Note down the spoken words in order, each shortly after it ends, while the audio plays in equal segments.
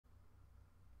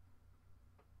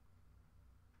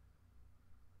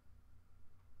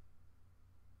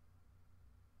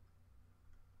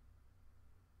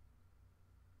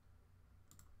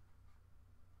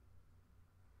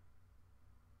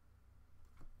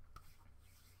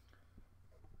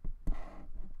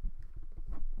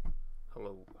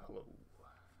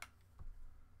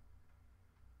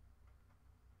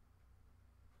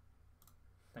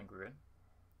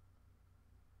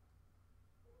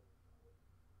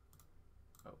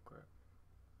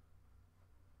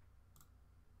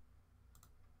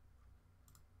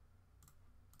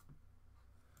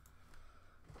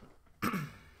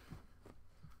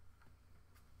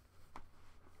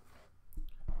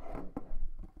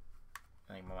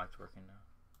mic's working now.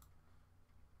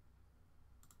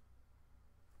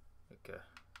 Okay.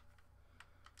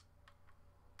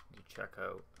 You check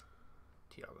out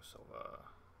Thiago Silva.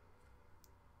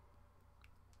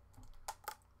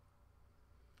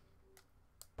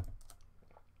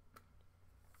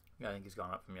 Yeah, I think he's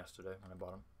gone up from yesterday when I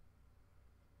bought him.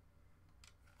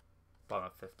 Bought him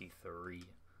at 53.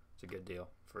 It's a good deal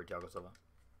for Thiago Silva.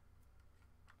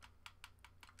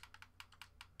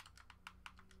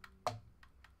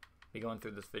 Be going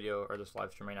through this video or this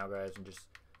live stream right now, guys, and just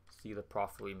see the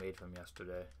profit we made from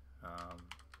yesterday.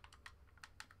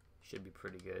 Should be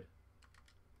pretty good.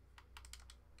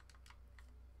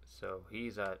 So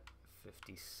he's at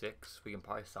 56. We can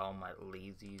probably sell him at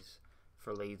Lazy's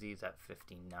for Lazy's at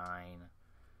 59.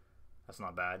 That's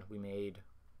not bad. We made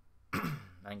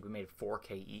I think we made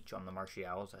 4K each on the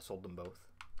Martials. I sold them both.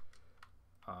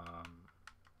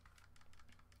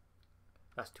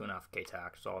 That's 2.5K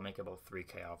tax, so I'll make about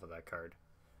 3K off of that card.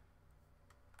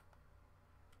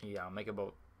 Yeah, I'll make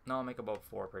about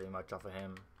 4 pretty much off of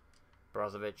him.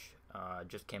 Brozovic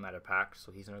just came out of pack,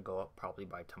 so he's gonna go up probably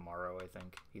by tomorrow. I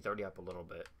think he's already up a little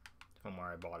bit from where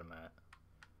I bought him at.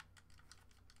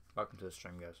 Welcome to the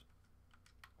stream, guys.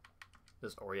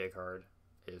 This Aurier card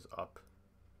is up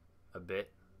a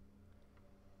bit.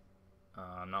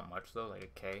 Not much though, like a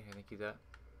K I think he's at.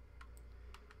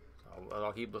 So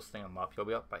I'll keep listing him up. He'll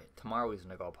be up by tomorrow. He's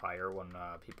gonna go up higher when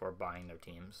people are buying their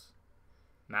teams.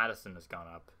 Madison has gone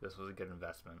up. This was a good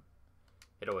investment.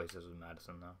 It always is with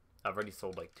Madison though. I've already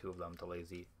sold like 2 of them to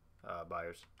lazy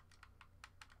buyers.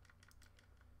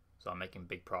 So I'm making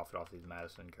big profit off these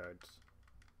Madison cards.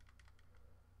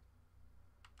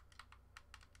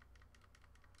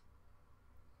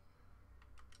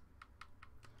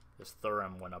 This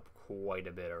Thuram went up quite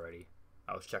a bit already.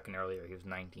 I was checking earlier, he was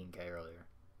 19K earlier.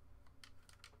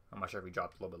 I'm not sure if he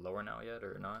dropped a little bit lower now yet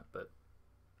or not, but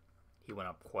he went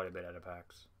up quite a bit out of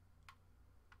packs.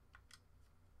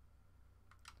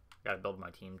 Gotta build my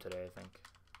team today, I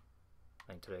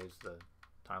think today's the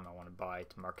time I want to buy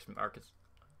to markets.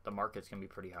 The market's gonna be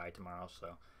pretty high tomorrow, so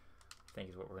I think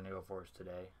is what we're gonna go for is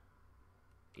today.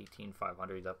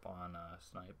 18,500 is up on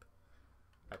snipe.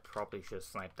 I probably should have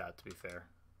sniped that, to be fair.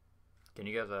 Can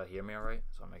you guys hear me alright?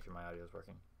 So I'll make sure my audio is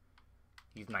working.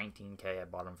 He's 19K. I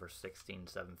bought him for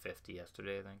 16,750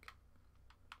 yesterday, I think.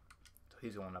 So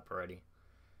he's going up already.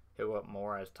 He'll go up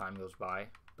more as time goes by,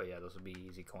 but yeah, those will be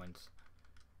easy coins.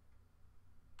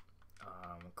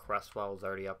 Cresswell's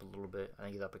already up a little bit. I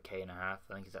think he's up a K and a half.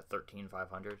 I think he's at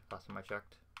 13,500 last time I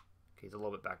checked. Okay, he's a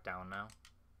little bit back down now,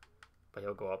 but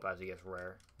he'll go up as he gets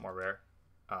more rare.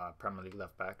 Premier League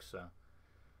left back. So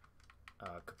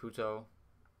Caputo,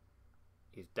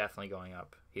 he's definitely going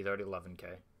up. He's already 11K,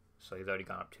 so he's already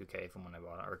gone up 2K from when I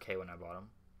bought him, or K when I bought him.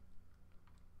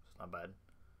 It's not bad.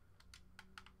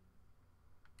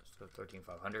 So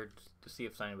 13,500 to see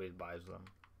if anybody buys them.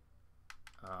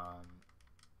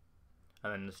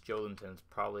 And then this Jolinton's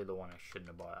probably the one I shouldn't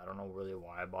have bought. I don't know really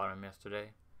why I bought him yesterday,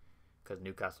 because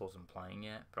Newcastle isn't playing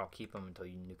yet. But I'll keep him until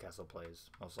Newcastle plays,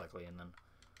 most likely, and then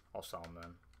I'll sell him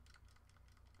then.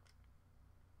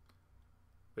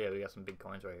 But yeah, we got some big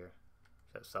coins right here.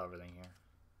 Just sell everything here.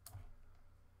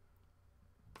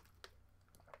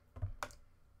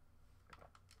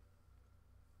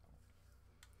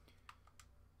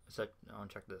 So I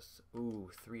want to check this. Ooh,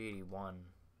 381.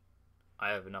 I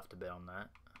have enough to bid on that.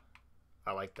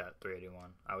 I like that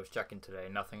 381. I was checking today.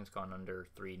 Nothing's gone under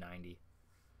 390.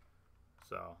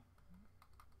 So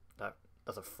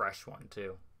that's a fresh one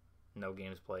too. No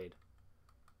games played.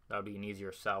 That would be an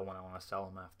easier sell when I want to sell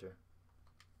them after.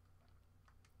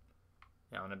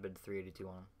 Yeah, I'm gonna bid 382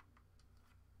 on.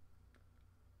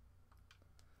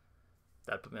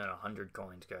 That put me on 100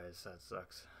 coins, guys. That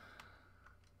sucks.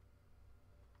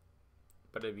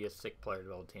 But it'd be a sick player to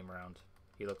build a team around.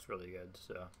 He looks really good,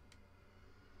 so.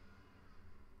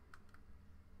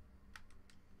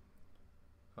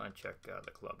 I want to check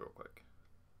the club real quick.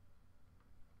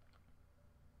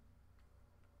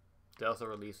 They also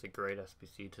released a great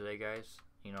SBC today, guys.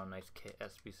 You know, a nice kit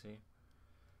SBC.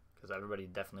 Because everybody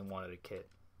definitely wanted a kit.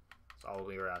 That's all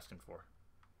we were asking for.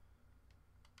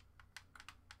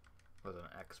 Was an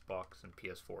Xbox and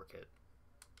PS4 kit.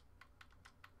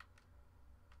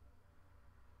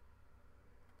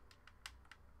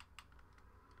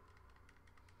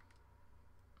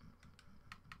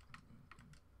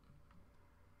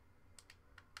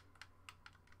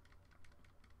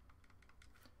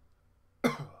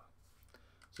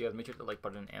 So guys, make sure to hit the like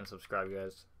button and subscribe,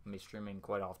 guys. I'm streaming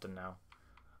quite often now.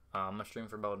 I'm gonna stream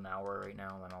for about an hour right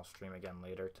now, and then I'll stream again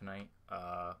later tonight.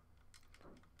 I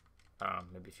don't know,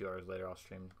 maybe a few hours later I'll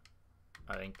stream.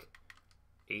 I think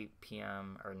 8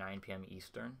 p.m. or 9 p.m.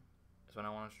 Eastern is when I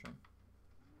want to stream.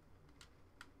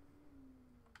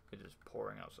 It is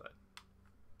pouring outside.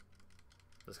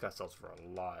 This guy sells for a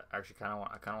lot. Actually,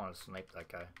 I kind of want to snipe that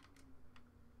guy.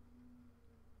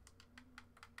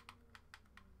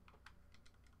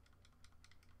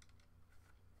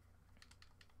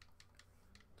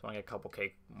 So I want to get a couple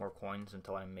more coins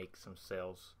until I make some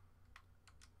sales.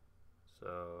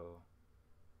 So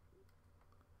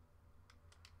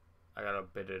I gotta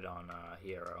bid it on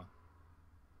Hero.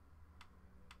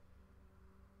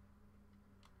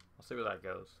 I'll see where that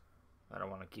goes. I don't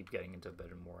want to keep getting into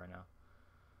bidding more right now.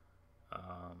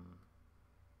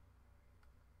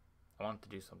 I wanted to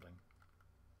do something.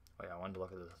 Oh yeah, I wanted to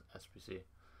look at the SPC.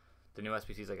 The new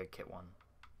SPC is like a kit one.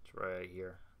 It's right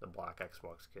here. The black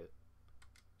Xbox kit.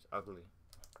 It's ugly.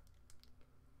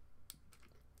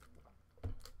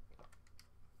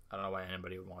 I don't know why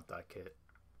anybody would want that kit.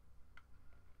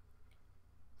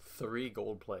 3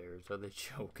 gold players. Are they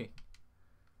joking?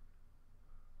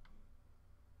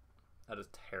 That is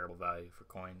terrible value for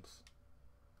coins.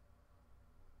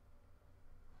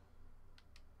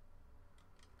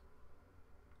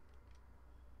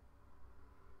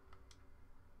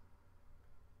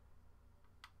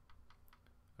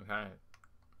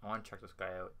 I want to check this guy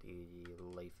out, the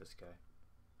Lafus guy.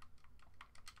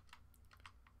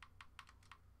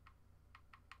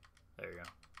 There you go.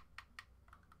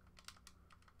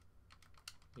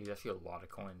 He's actually a lot of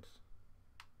coins.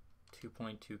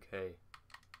 2.2k.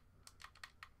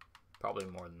 Probably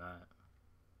more than that.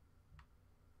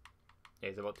 Yeah,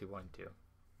 he's about 2.2. I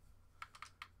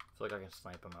feel like I can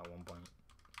snipe him at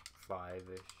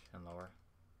 1.5-ish and lower.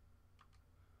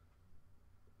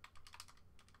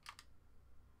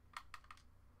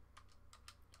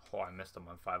 Oh, I missed him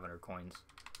on 500 coins.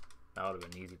 That would have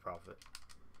been easy profit.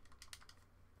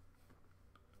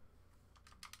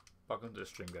 Welcome to the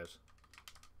stream, guys.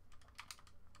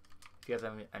 If you guys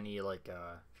have any like,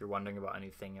 if you're wondering about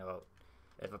anything about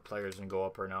if a player's gonna go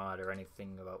up or not, or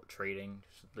anything about trading,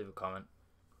 just leave a comment.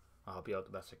 I'll help you out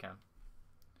the best I can.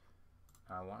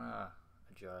 I wanna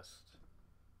adjust.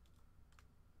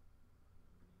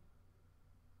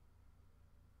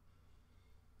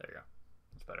 There you go.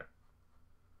 That's better.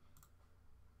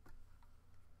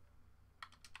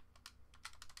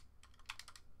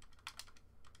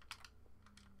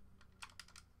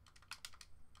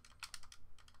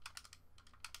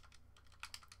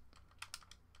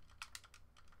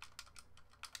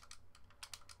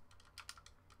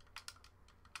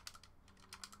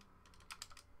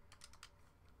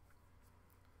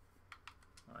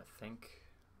 I think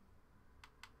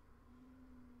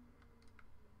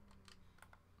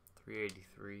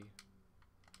 383.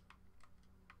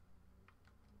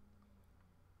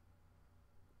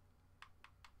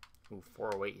 Ooh,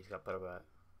 408. He's got better bet.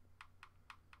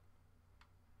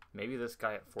 Maybe this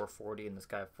guy at 440 and this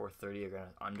guy at 430 are gonna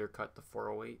undercut the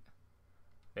 408.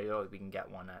 Maybe we can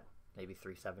get one at maybe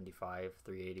 375,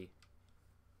 380.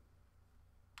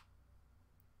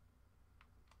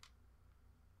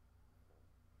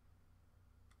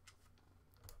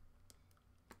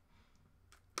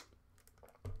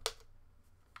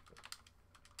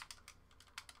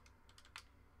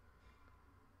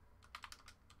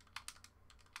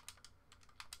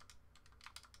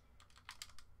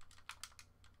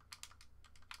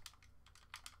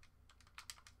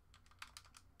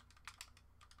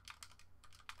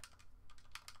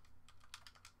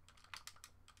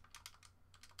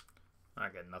 I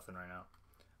got nothing right now.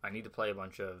 I need to play a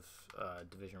bunch of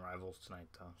division rivals tonight,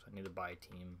 though, so I need to buy a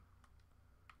team.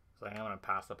 So I'm gonna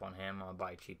pass up on him. I'll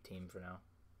buy a cheap team for now.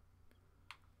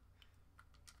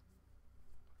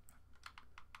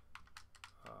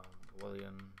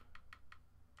 William.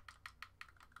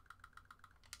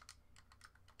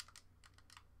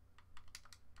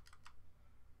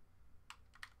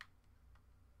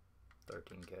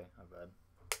 $13K, not bad.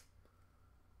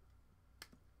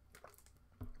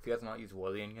 If you guys have not used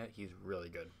William yet, he's really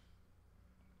good.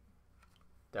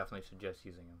 Definitely suggest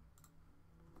using him.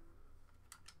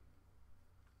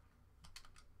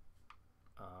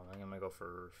 I think I'm gonna go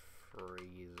for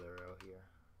 3-0 here.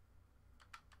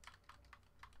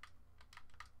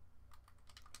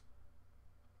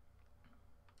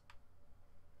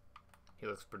 He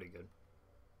looks pretty good.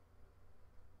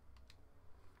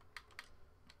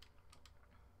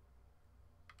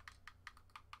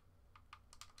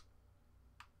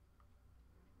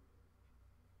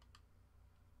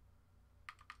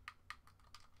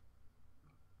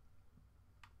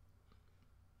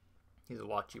 He's a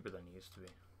lot cheaper than he used to be.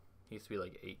 He used to be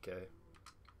like 8K.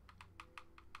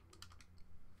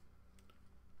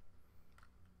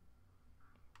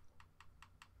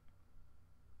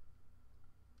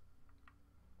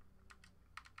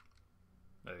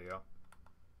 There you go.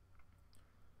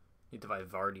 Need to buy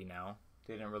Vardy now.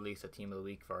 They didn't release a Team of the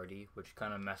Week Vardy, which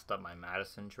kind of messed up my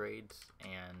Madison trades,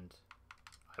 and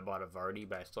I bought a Vardy,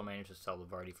 but I still managed to sell the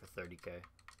Vardy for 30k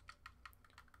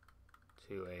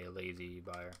to a lazy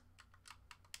buyer.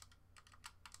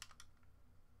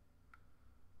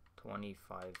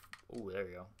 25. Oh, there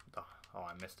you go. Oh,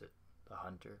 I missed it. The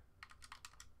Hunter.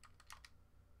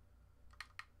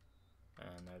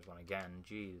 And there's one again.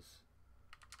 Jeez.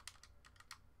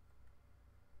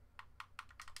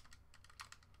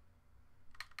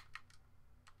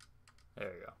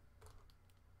 There you go.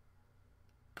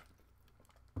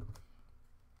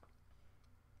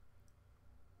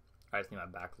 I just need my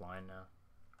back line now.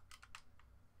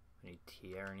 I need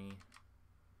Tierney.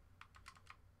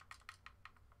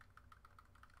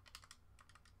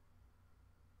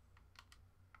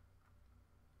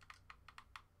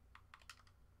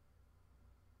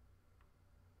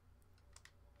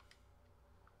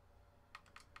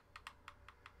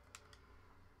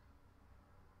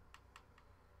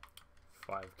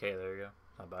 $5K, there you go.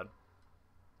 Not bad.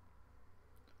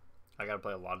 I gotta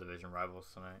play a lot of division rivals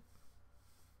tonight.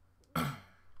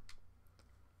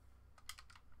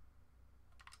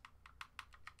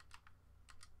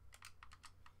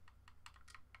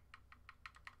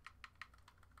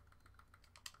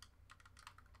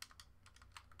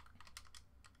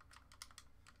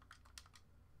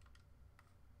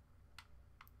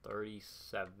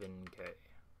 $37K.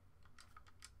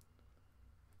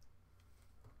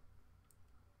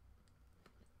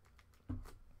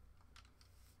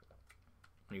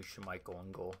 New Schmeichel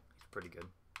in goal. He's pretty good.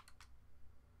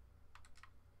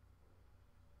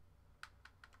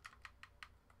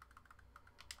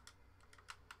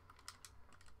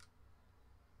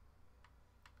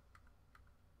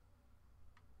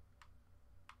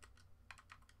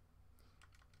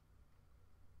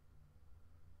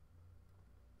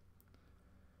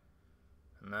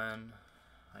 And then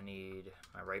I need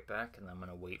my right back, and then I'm going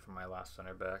to wait for my last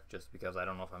center back just because I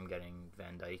don't know if I'm getting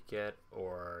Van Dijk yet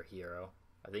or Hero.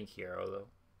 I think Hero, though.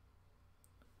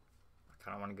 I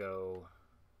kind of want to go...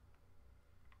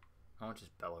 How much is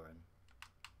Bellerin?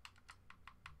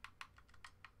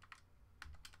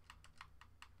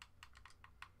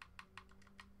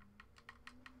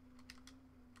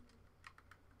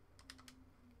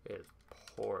 It is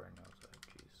pouring outside,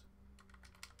 jeez.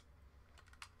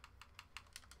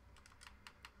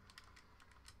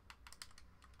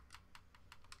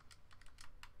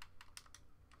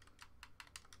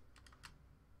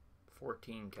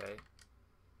 $14K.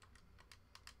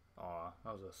 Aw,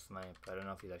 that was a snipe. I don't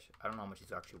know if he's actually... I don't know how much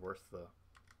he's actually worth, though.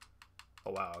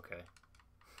 Oh, wow, okay.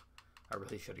 I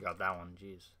really should have got that one,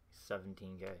 jeez.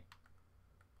 17K.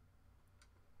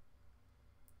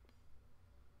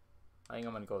 I think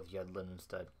I'm going to go with Yedlin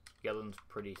instead. Yedlin's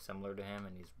pretty similar to him,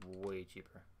 and he's way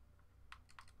cheaper.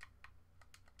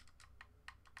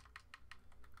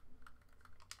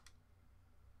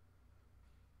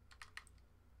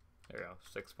 There you go,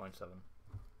 6.7.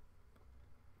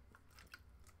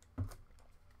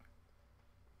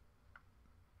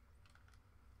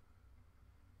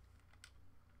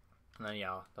 And then,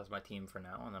 yeah, that's my team for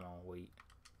now, and then I'll wait.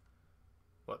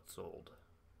 What sold?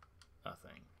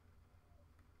 Nothing.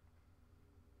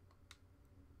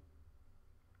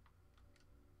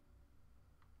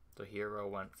 The Hero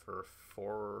went for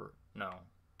 4... No.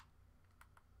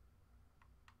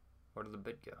 Where did the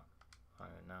bid go? I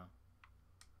don't know.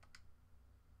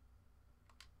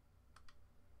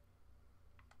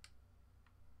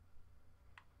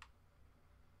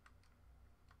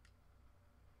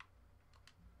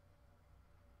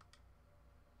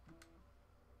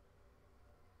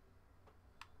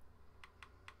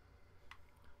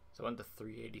 So I went to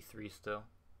 383 still.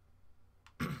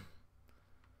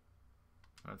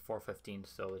 And 415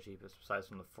 still the cheapest, besides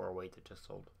from the 408 that just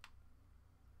sold.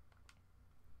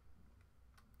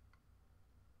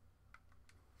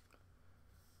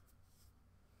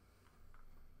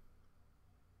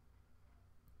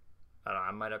 I don't know,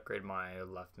 I might upgrade my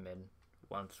left mid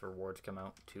once rewards come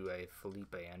out to a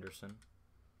Felipe Anderson,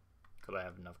 because I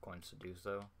have enough coins to do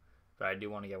so. But I do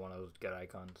want to get one of those good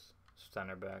icons,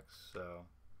 center backs. So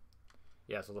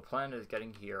yeah, so the plan is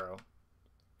getting Hero,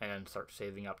 and then start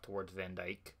saving up towards Van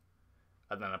Dijk,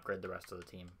 and then upgrade the rest of the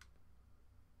team.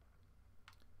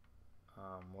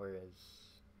 Where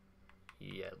is...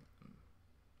 Yeah.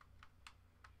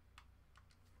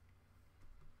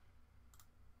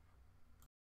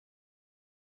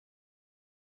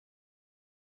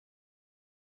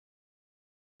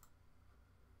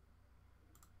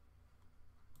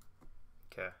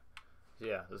 Okay. So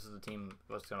yeah, this is the team,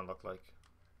 what it's going to look like.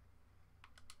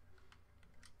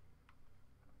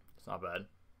 It's not bad.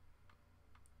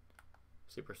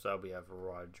 Super sub, we have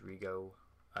Rodrigo.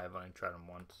 I have only tried him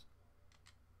once.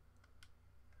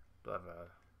 Do I have a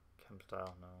chem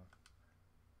style? No.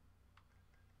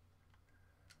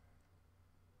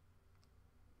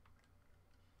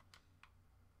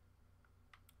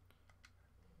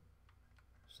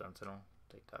 Sentinel,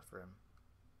 take that for him.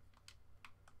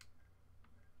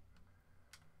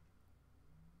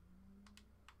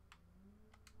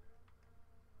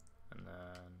 And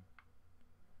then,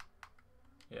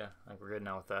 yeah, I think we're good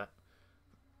now with that.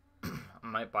 I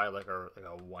might buy like a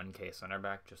 1K center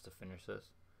back just to finish this.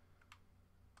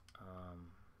 I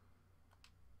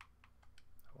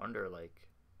wonder, like,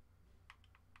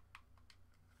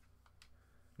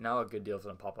 now a good deal's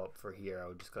gonna pop up for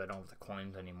Hero just because I don't have the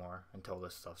coins anymore until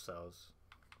this stuff sells.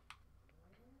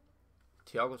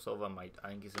 Thiago Silva I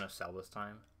think he's gonna sell this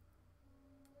time.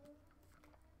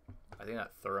 I think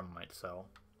that Thuram might sell,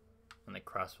 and the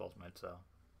Cresswells might sell.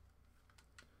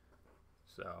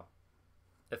 So,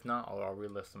 if not, I'll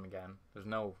relist them again. There's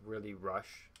no really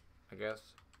rush, I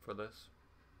guess, for this.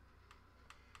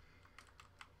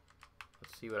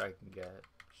 Let's see what I can get.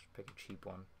 Just pick a cheap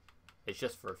one. It's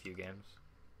just for a few games.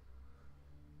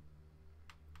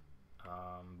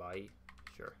 Buy?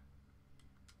 Sure.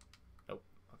 Nope.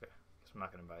 Okay. Guess I'm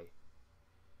not gonna buy.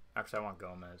 Actually, I want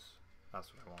Gomez.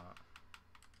 That's what I want.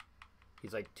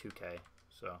 He's like 2K,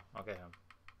 so I'll get him.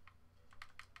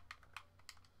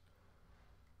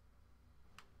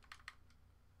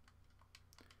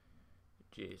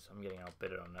 Jeez, I'm getting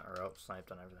outbidded on that, or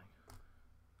outsniped on everything.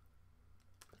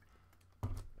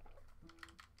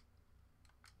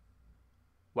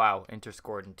 Wow, Inter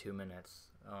scored in 2 minutes.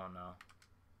 Oh no.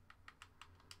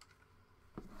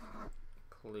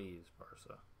 Please,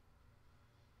 Barca.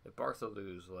 If Barca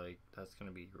lose, like, that's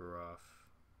gonna be rough.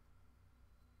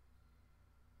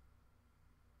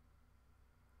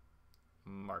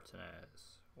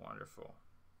 Martinez. Wonderful.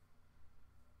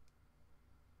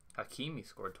 Hakimi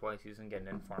scored twice. He's gonna get an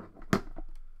inform.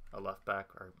 A left back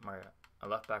or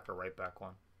right back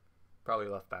one. Probably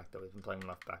left back though. He's been playing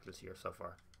left back this year so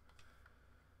far.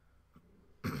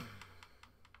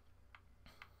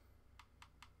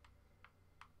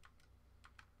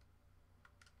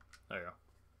 There you go.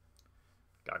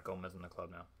 Got Gomez in the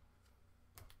club now.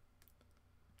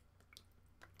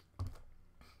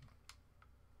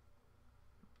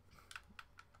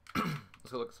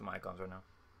 Let's go look at some icons right now.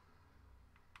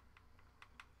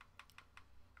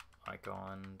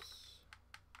 Icons.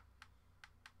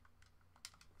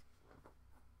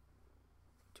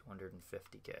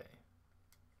 250K.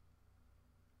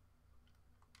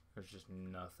 There's just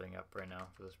nothing up right now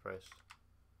for this price.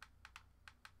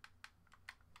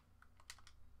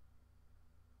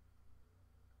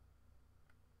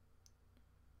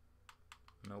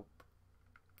 Nope.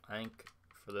 I think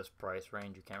for this price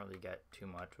range you can't really get too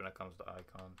much when it comes to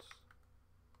icons.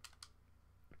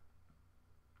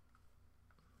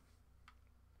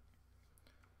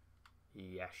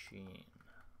 Yashin.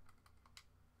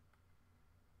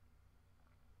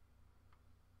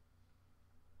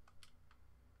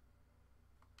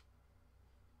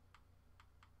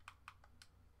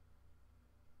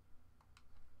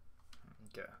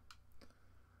 Okay.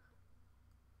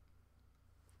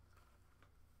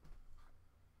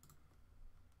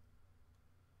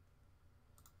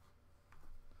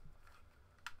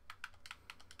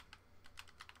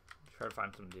 Try to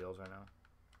find some deals right now.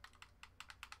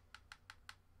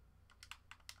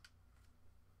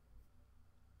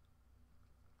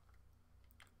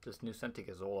 This new Santi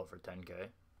Cazorla for 10K.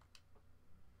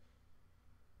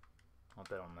 I'll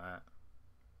bet on that.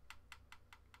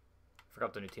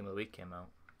 Forgot the new Team of the Week came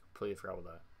out. Completely forgot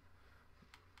about that.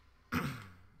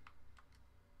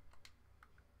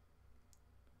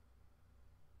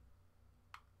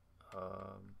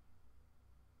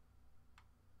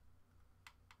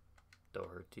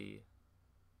 Doherty.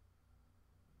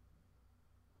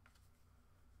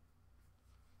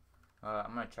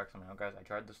 I'm gonna check something out, guys. I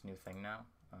tried this new thing now.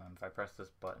 If I press this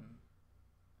button,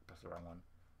 I press the wrong one.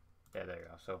 Yeah, there you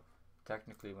go. So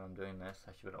technically, when I'm doing this,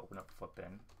 I should open up Flip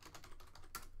In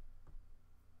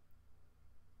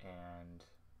and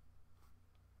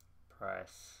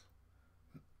press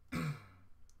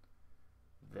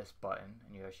this button,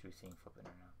 and you guys should be seeing Flip In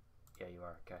right now. Yeah, you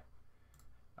are. Okay.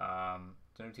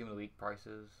 The new Team of the Week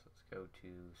prices. Let's go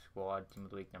to Squad Team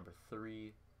of the Week number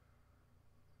 3.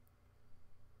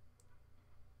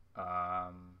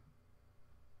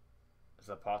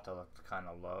 Zapata looks kind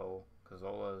of low.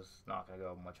 Cazorla's not going to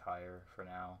go much higher for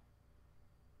now.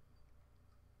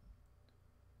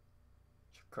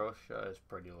 Chikosha is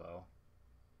pretty low.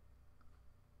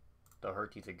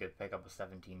 Doherty's a good pickup of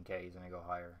 17K. He's going to go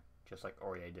higher, just like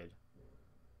Aurier did.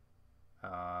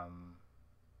 Yeah,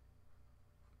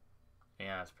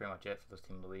 that's pretty much it for this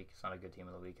team of the week. It's not a good team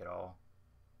of the week at all.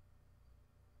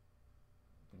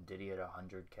 And Diddy at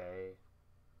 100K.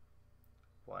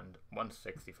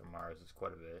 160 for Mars is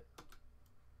quite a bit.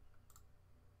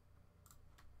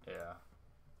 Yeah.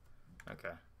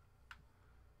 Okay.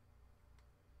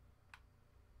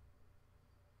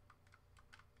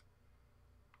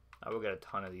 I will get a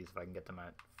ton of these if I can get them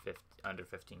at under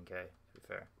 15K, to be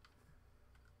fair.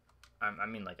 I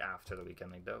mean, like, after the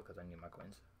weekend league, though, because I need my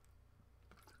coins.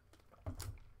 I'll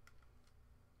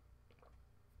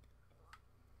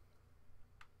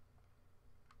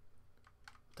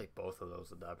take both of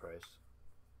those at that price.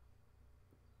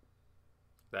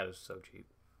 That is so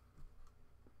cheap.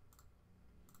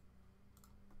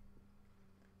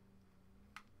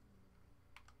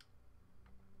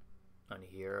 Any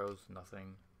heroes,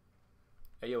 nothing.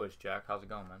 Hey, yo, it's Jack. How's it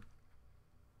going, man?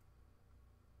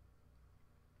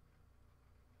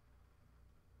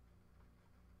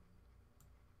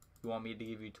 You want me to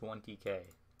give you 20K?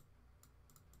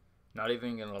 Not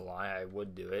even gonna lie, I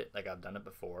would do it. Like, I've done it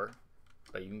before.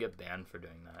 But you can get banned for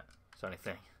doing that. That's the only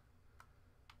thing.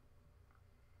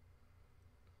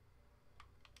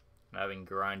 I'm having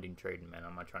grinding trading, man.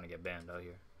 I'm not trying to get banned out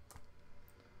here.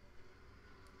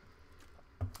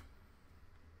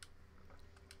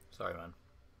 Sorry, man.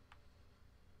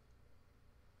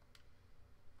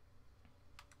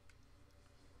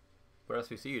 What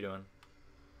else we see you doing?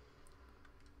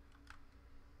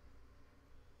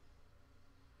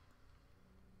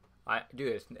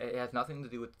 Dude, it has nothing to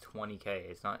do with 20K.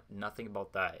 It's nothing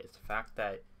about that. It's the fact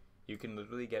that you can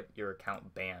literally get your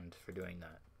account banned for doing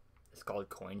that. It's called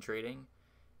coin trading,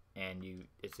 and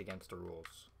it's against the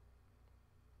rules.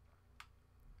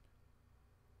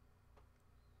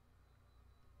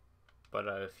 But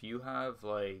if you have,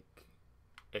 like,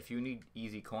 if you need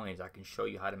easy coins, I can show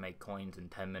you how to make coins in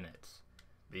 10 minutes.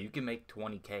 You can make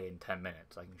 20K in 10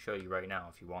 minutes. I can show you right now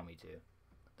if you want me to.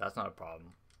 That's not a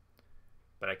problem.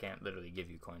 But I can't literally give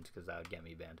you coins because that would get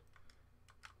me banned.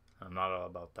 I'm not all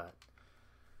about that.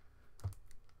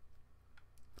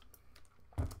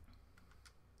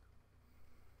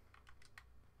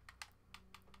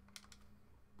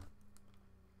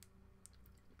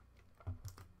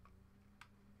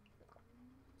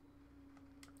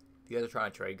 If you guys are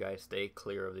trying to trade, guys, stay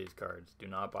clear of these cards. Do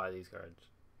not buy these cards.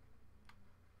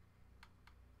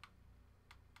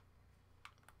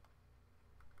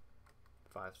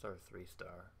 Five-star, 3-star.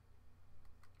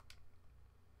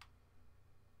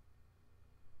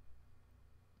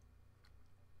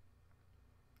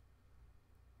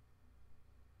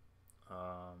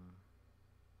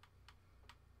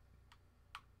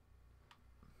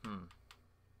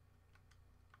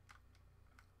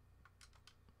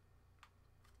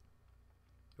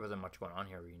 There wasn't much going on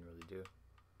here we can really do.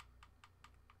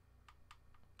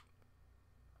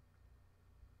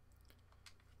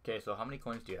 Okay, so how many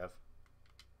coins do you have?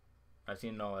 I see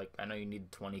no, like, I know you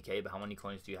need 20K, but how many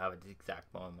coins do you have at the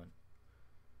exact moment?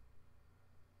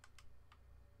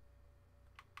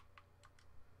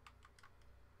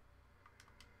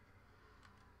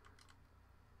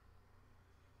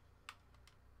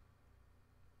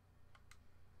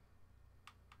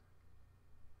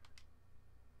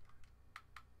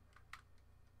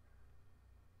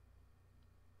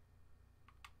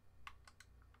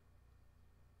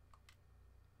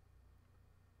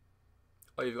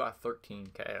 Oh, you've got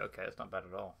 13K. Okay, that's not bad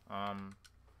at all.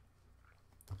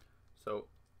 So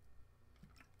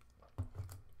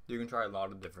you can try a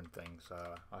lot of different things.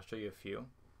 I'll show you a few.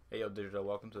 Hey, yo, Digital,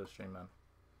 welcome to the stream, man.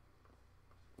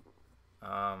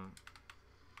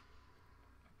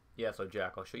 Yeah, so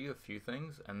Jack, I'll show you a few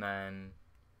things, and then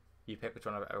you pick which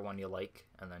one you like,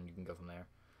 and then you can go from there.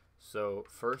 So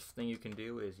first thing you can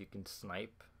do is you can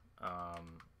snipe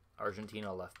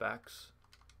Argentina left backs.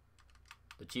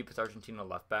 The cheapest Argentina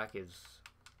left back is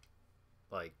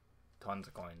like tons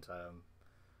of coins. I'm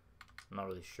not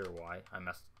really sure why.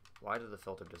 Why did the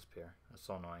filter disappear? That's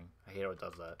so annoying. I hate how it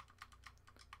does that.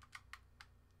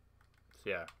 So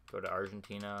yeah, go to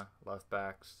Argentina left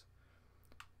backs.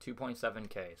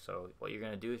 2.7K. So what you're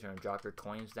gonna do is you're gonna drop your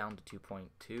coins down to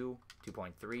 2.2,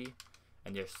 2.3,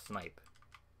 and just snipe.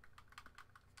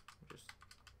 Just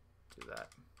do that.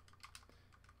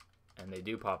 And they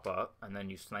do pop up, and then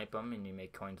you snipe them and you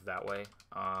make coins that way.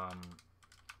 I'll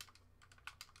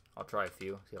try a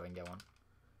few, see if I can get one.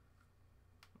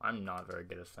 I'm not very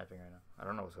good at sniping right now. I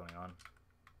don't know what's going on.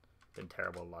 Been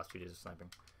terrible the last few days of sniping.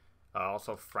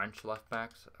 Also, French left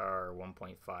backs are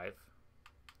 1.5.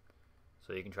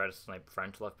 So you can try to snipe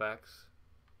French left backs.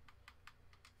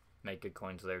 Make good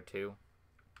coins there too.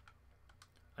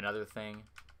 Another thing,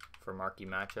 for marquee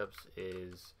matchups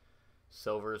is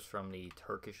silvers from the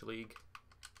Turkish league.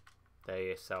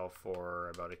 They sell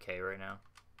for about $1K right now.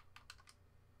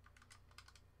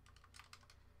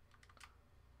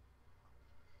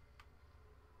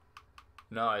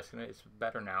 No, it's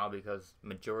better now because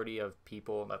majority of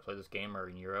people that play this game are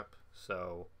in Europe.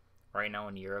 So right now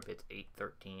in Europe it's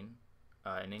 8.13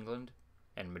 in England,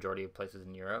 and majority of places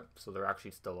in Europe, so they're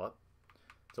actually still up.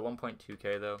 It's a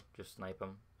 1.2K though. Just snipe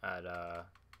them at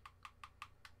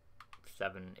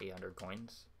 700-800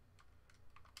 coins,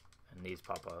 and these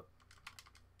pop up.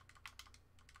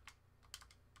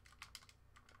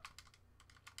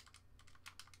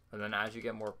 And then as you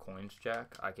get more coins,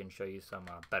 Jack, I can show you some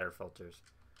better filters.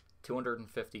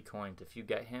 250 coins. If you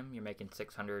get him, you're making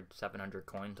 600, 700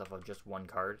 coins off of just one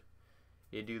card.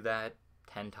 You do that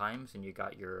 10 times, and you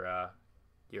got your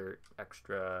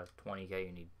extra 20K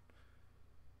you need.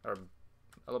 Or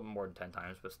a little bit more than 10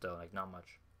 times, but still, like, not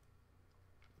much.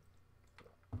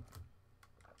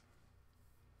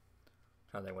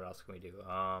 I think what else can we do?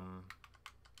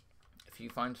 If you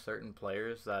find certain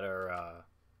players that are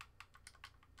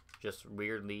just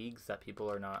weird leagues that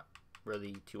people are not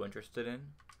really too interested in.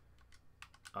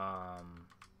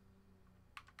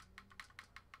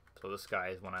 So this guy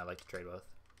is one I like to trade with.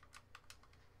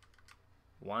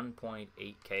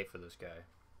 1.8K for this guy.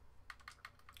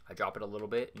 I drop it a little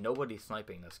bit. Nobody's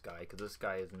sniping this guy because this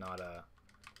guy is not a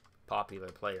popular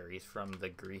player. He's from the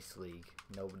Greece League.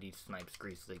 Nobody snipes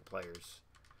Greece League players.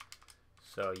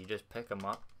 So you just pick him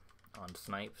up on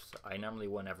snipes. I normally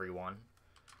win every one.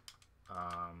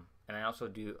 And I also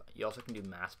do. You also can do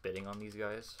mass bidding on these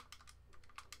guys,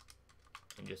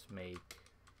 and just make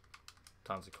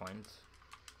tons of coins.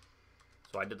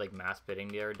 So I did like mass bidding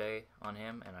the other day on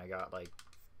him, and I got like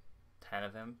 10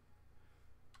 of him.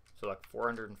 So like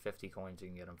 450 coins you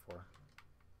can get him for.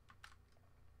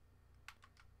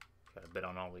 Gotta bid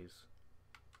on all these.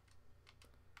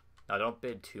 Now don't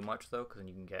bid too much though, because then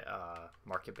you can get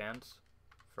market bans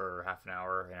for half an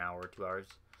hour, 2 hours.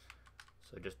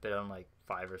 So just bid on like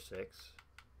 5 or 6.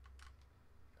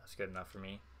 That's good enough for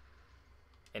me.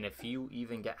 And if you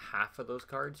even get half of those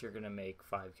cards, you're gonna make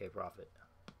 5K profit.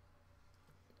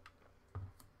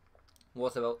 Well,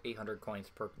 it's about 900 coins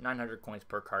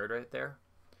per card right there.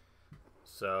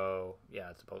 So yeah,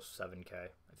 it's about 7K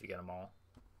if you get them all.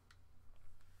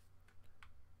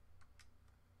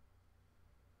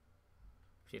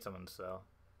 Need someone to sell.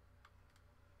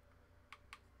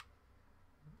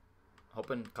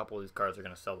 Hoping a couple of these cards are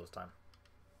gonna sell this time.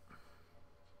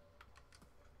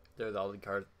 They're all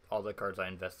the cards I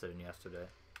invested in yesterday.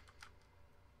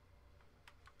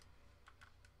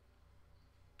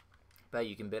 Bet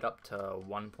you can bid up to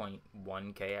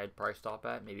 1.1K. I'd probably stop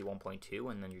at maybe 1.2,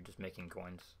 and then you're just making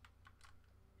coins.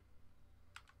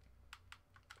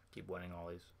 Keep winning all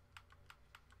these,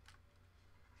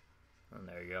 and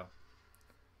there you go.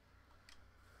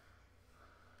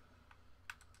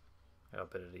 I'll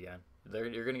bid it again.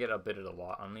 You're gonna get outbidded a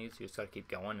lot on these. You just gotta keep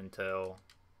going until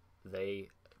they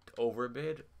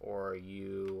overbid or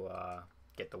you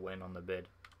get the win on the bid.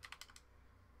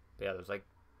 But yeah, there's like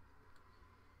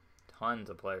tons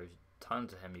of players,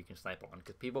 tons of him you can snipe on,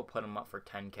 because people put them up for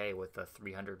 10K with a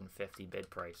 350 bid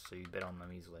price, so you bid on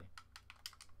them easily.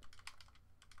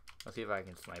 Let's see if I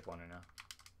can snipe one or now.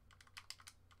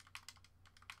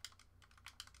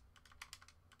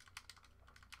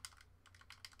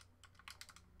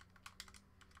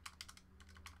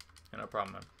 No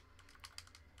problem, man.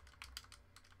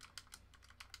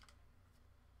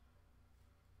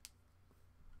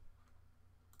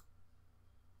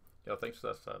 Yo, thanks for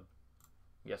that sub.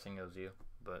 I'm guessing it was you,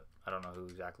 but I don't know who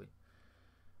exactly.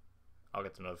 I'll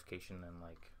get the notification in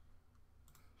like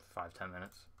 5-10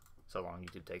 minutes. So long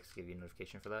YouTube takes to give you a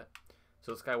notification for that.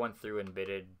 So this guy went through and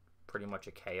bidded pretty much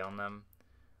a K on them.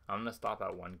 I'm gonna stop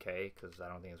at 1K because I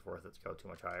don't think it's worth it to go too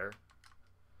much higher.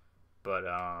 But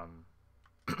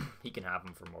he can have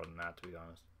them for more than that, to be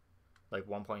honest. Like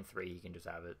 1.3, he can just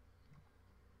have it.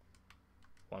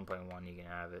 1.1, you can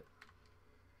have it.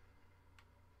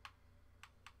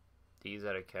 These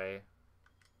at a K.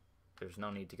 There's no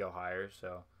need to go higher,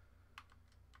 so.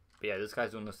 But yeah, this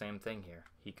guy's doing the same thing here.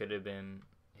 He could have been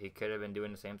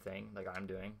doing the same thing like I'm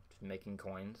doing, just making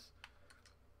coins.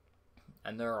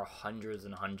 And there are hundreds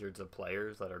and hundreds of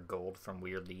players that are gold from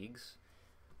weird leagues.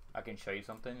 I can show you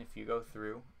something. If you go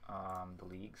through the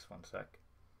leagues, one sec.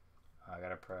 I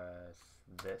gotta press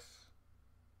this.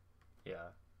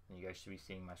 Yeah, and you guys should be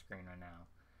seeing my screen right now.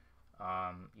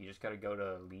 You just gotta go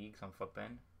to leagues on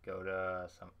Footbin. Go to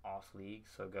some off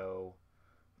leagues. So go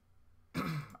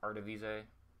Eredivisie.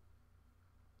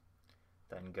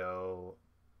 Then go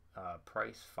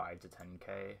price 5 to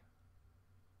 10K.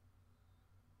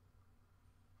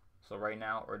 So right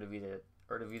now,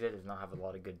 Eredivisie does not have a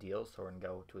lot of good deals, so we're going to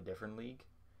go to a different league.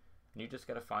 And you just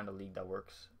got to find a league that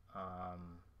works. I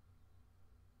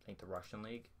think the Russian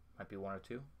league might be one or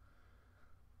two.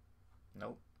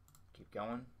 Nope. Keep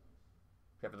going.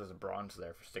 Except for there's a bronze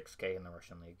there for 6K in the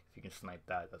Russian league. If you can snipe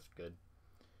that, that's good.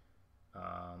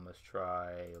 Let's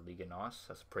try Liga NOS.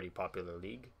 That's a pretty popular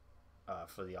league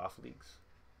for the off leagues.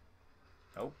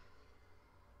 Nope.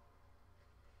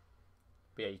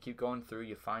 But yeah, you keep going through,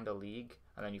 you find a league,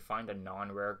 and then you find a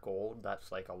non-rare gold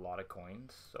that's like a lot of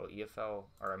coins. So EFL,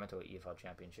 or I meant to go EFL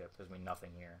Championship. There's me nothing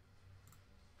here.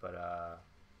 But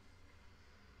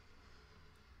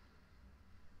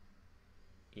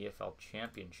EFL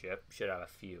Championship should have a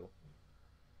few.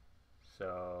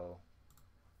 So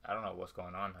I don't know what's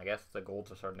going on. I guess the golds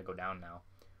are starting to go down now.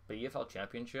 But EFL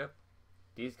Championship,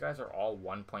 these guys are all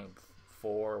 1.4,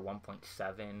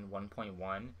 1.7,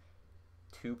 1.1,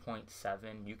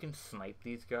 2.7. You can snipe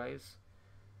these guys.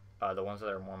 The ones that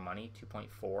are more money, 2.4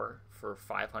 for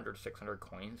 500, 600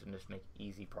 coins, and just make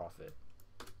easy profit.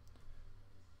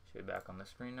 Should be back on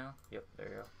this screen now? Yep, there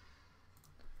you go.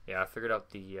 Yeah, I figured out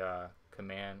the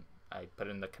command. I put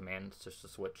in the commands just to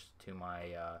switch to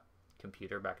my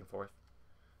computer back and forth.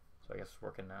 So I guess it's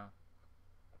working now.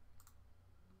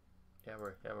 Yeah,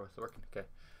 it's working. Okay.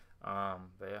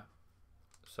 But yeah.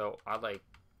 So I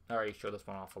already showed this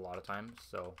one off a lot of times.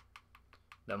 So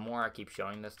the more I keep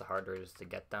showing this, the harder it is to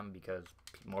get them because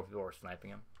more people are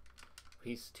sniping him.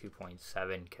 He's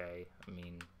 2.7K. I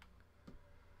mean,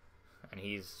 and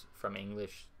he's from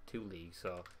English 2 League,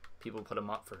 so people put him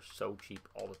up for so cheap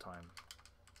all the time.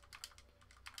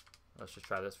 Let's just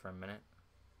try this for a minute.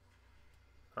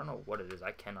 I don't know what it is.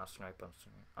 I cannot snipe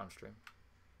on stream.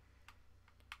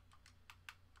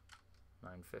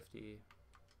 950.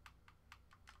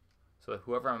 So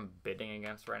whoever I'm bidding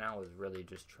against right now is really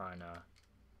just trying to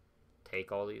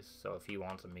take all these. So if he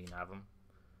wants them, he can have them.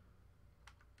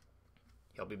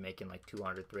 He'll be making like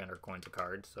 200, 300 coins a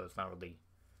card. So it's not really...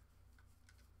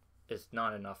 It's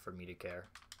not enough for me to care.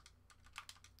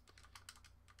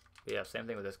 But yeah, same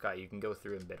thing with this guy. You can go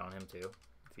through and bid on him too.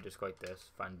 If you just go like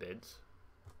this, find bids.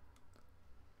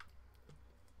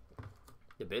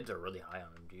 The bids are really high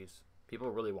on him, geez.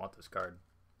 People really want this card.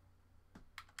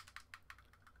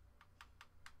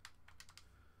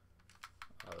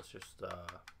 Let's just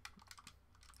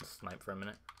snipe for a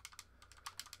minute.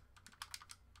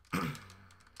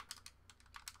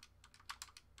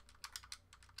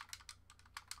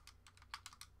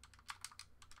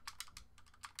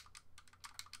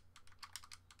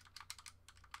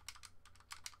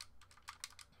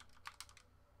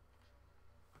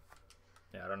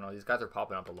 Yeah, I don't know. These guys are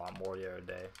popping up a lot more the other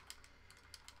day.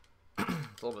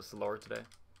 It's a little bit slower today.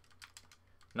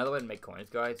 Another way to make coins,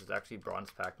 guys, is actually bronze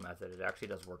pack method. It actually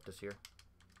does work this year.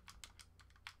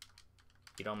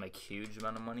 You don't make huge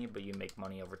amount of money, but you make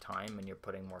money over time and you're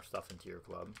putting more stuff into your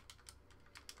club.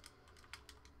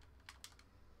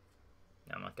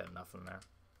 Yeah, I'm not getting nothing there.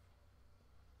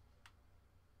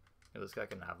 Yeah, this guy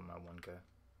can have him at 1K.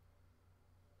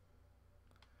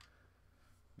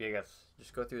 Yeah, I guess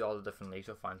just go through all the different leagues.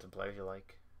 You'll find some players you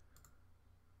like.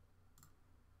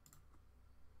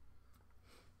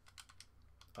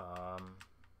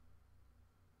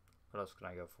 What else can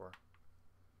I go for?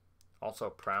 Also,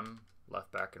 Prem, left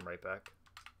back and right back.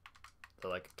 They're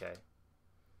like a K.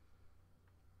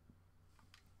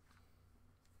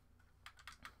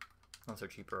 Unless they're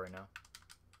cheaper right now.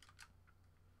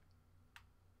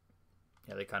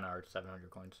 Yeah, they kind of are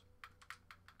 700 coins.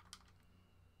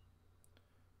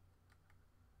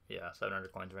 Yeah,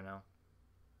 700 coins right now.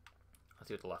 Let's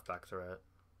see what the left backs are at.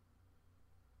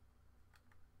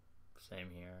 Same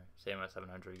here. Same at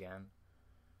 700 again.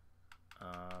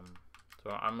 So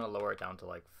I'm going to lower it down to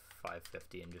like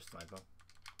 550 and just snipe them.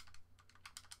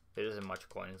 There isn't much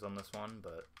coins on this one,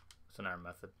 but it's another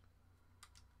method.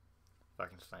 If I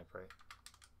can snipe right.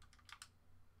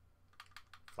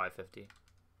 550.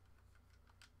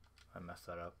 I messed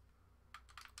that up.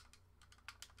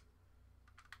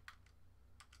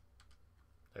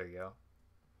 There you go.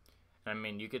 And I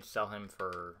mean, you could sell him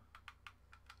for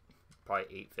probably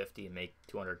 850 and make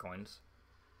 200 coins.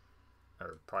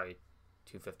 Or probably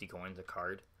 250 coins a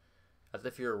card. As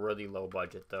if you're a really low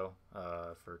budget though,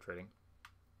 for trading.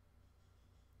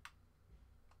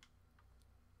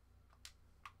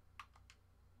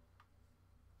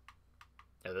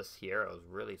 Yeah, this hero is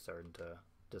really starting to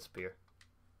disappear.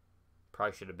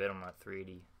 Probably should have bid on that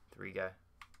 383 guy.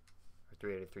 Or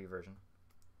 383 version.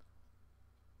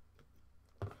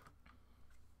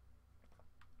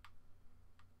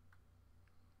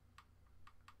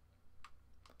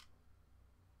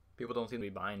 People don't seem to be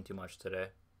buying too much today.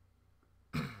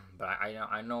 But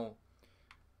I know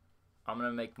I'm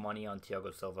gonna make money on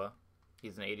Thiago Silva.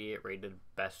 He's an 88 rated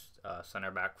best center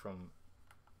back from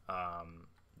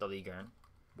the league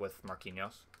with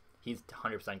Marquinhos. He's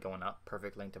 100% going up.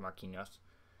 Perfect link to Marquinhos.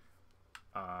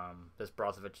 This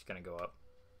Brozovic is gonna go up.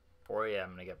 Aurier,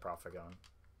 I'm gonna get profit going.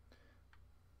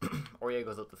 Aurier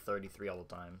goes up to 33 all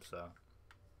the time. So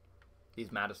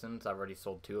these Madisons, I've already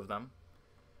sold 2 of them,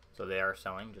 so they are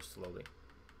selling just slowly.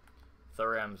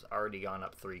 Thuram's already gone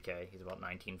up 3k. He's about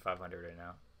 19,500 right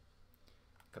now.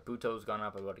 Caputo's gone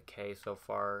up about a k so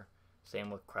far.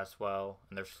 Same with Cresswell,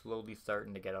 and they're slowly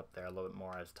starting to get up there a little bit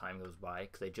more as time goes by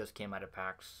because they just came out of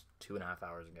packs 2.5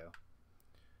 hours ago.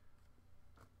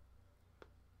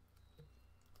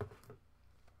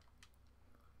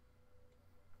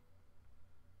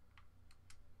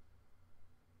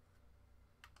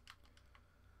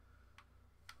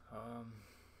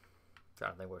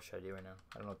 Trying to think what should I do right now.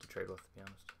 I don't know what to trade with, to be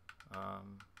honest.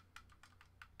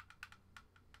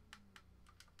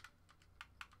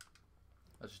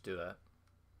 Let's just do that.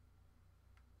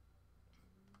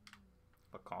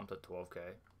 I'll comp at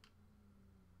 12k.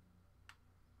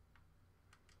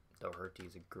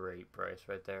 Doherty's a great price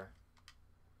right there.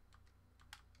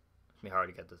 It's gonna be hard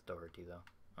to get this Doherty though.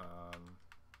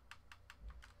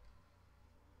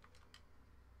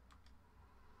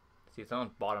 See,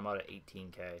 someone bought them out at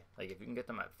 18k. Like, if you can get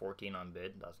them at 14 on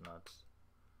bid, that's nuts.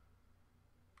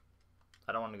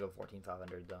 I don't want to go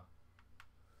 14,500 though.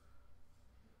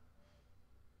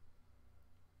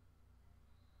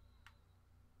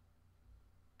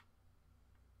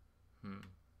 There's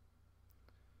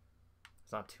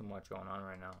not too much going on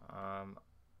right now.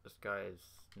 This guy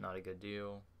is not a good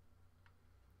deal.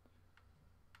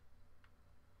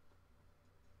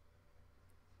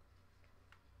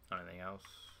 Anything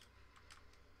else?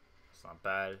 It's not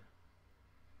bad.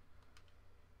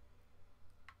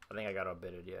 I think I got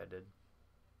outbidded. Yeah, I did.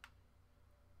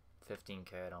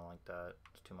 15k, I don't like that.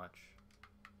 It's too much.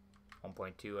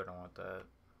 1.2, I don't want that.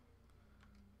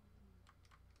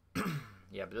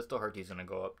 Yeah, but this Doherty's gonna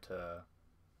go up to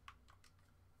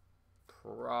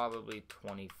probably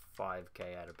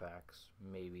 25k out of packs,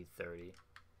 maybe 30.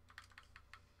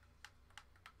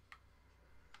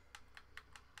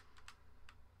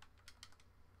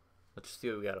 Let's see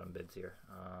what we got on bids here.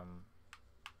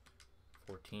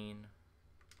 14,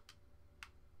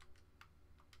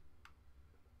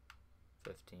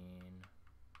 15,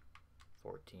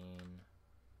 14,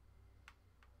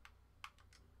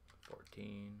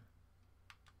 14.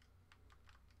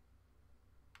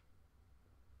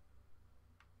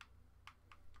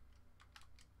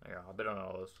 There, I'll bid on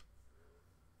all those.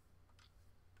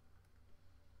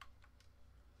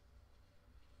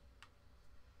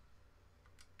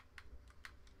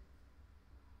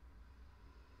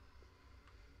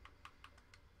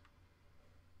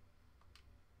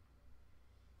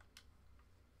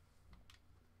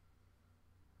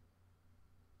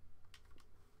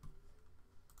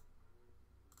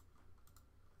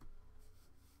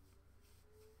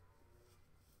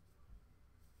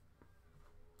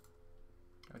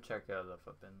 I'll check out the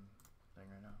flipping thing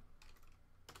right now.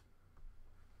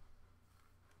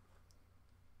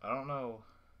 I don't know.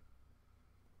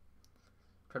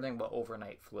 I'm trying to think about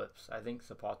overnight flips. I think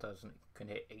Zapata can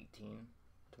hit 18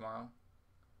 tomorrow,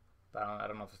 but I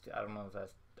don't know if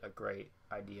that's a great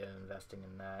idea investing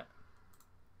in that.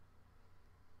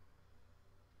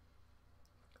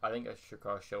 I think a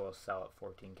Chicago show will sell at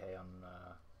 14k on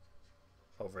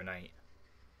overnight.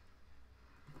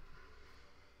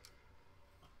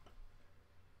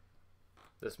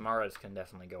 This Mahrez can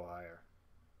definitely go higher.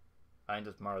 I think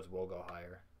this Mahrez will go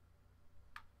higher.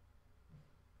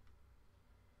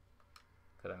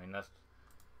 Because, I mean,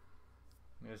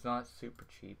 it's not super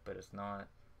cheap, but it's not.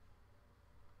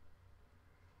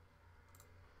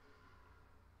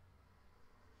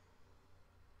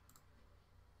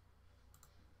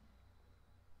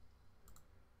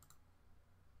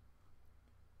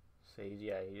 So,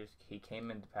 yeah, he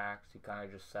came into packs. He kind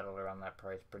of just settled around that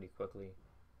price pretty quickly.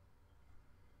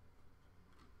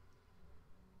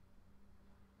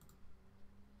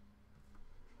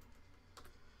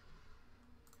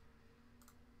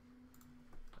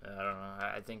 I don't know.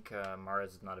 I think Mahrez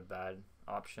is not a bad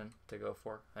option to go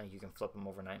for. I think you can flip him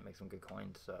overnight, make some good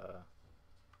coins. I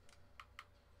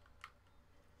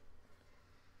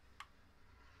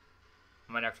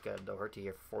might actually get a Doherty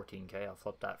here for 14k. I'll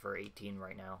flip that for 18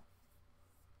 right now.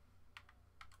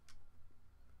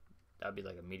 That'd be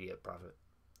like immediate profit.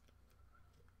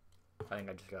 I think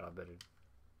I just got outbidded.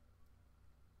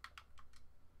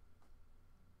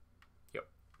 Yep.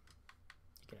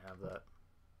 You can have that.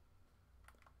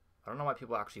 I don't know why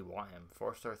people actually want him.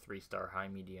 4-star, 3-star, high,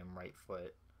 medium, right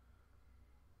foot.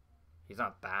 He's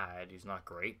not bad. He's not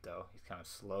great, though. He's kind of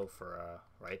slow for a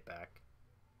right back.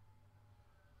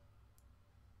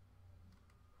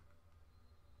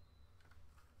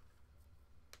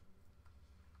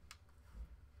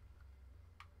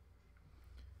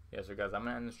 Yeah, so guys, I'm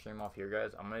going to end the stream off here,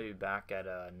 guys. I'm going to be back at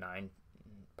 9,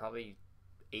 probably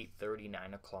 8:30,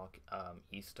 9 o'clock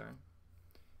Eastern,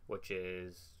 which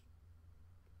is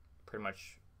pretty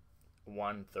much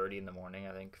 1:30 in the morning,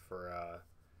 I think, for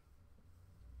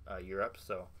Europe.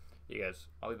 So, you guys,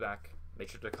 I'll be back. Make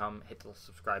sure to come, hit the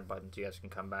subscribe button so you guys can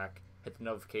come back. Hit the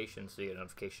notification so you get a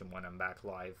notification when I'm back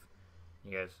live.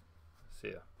 You guys,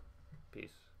 see ya.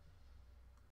 Peace.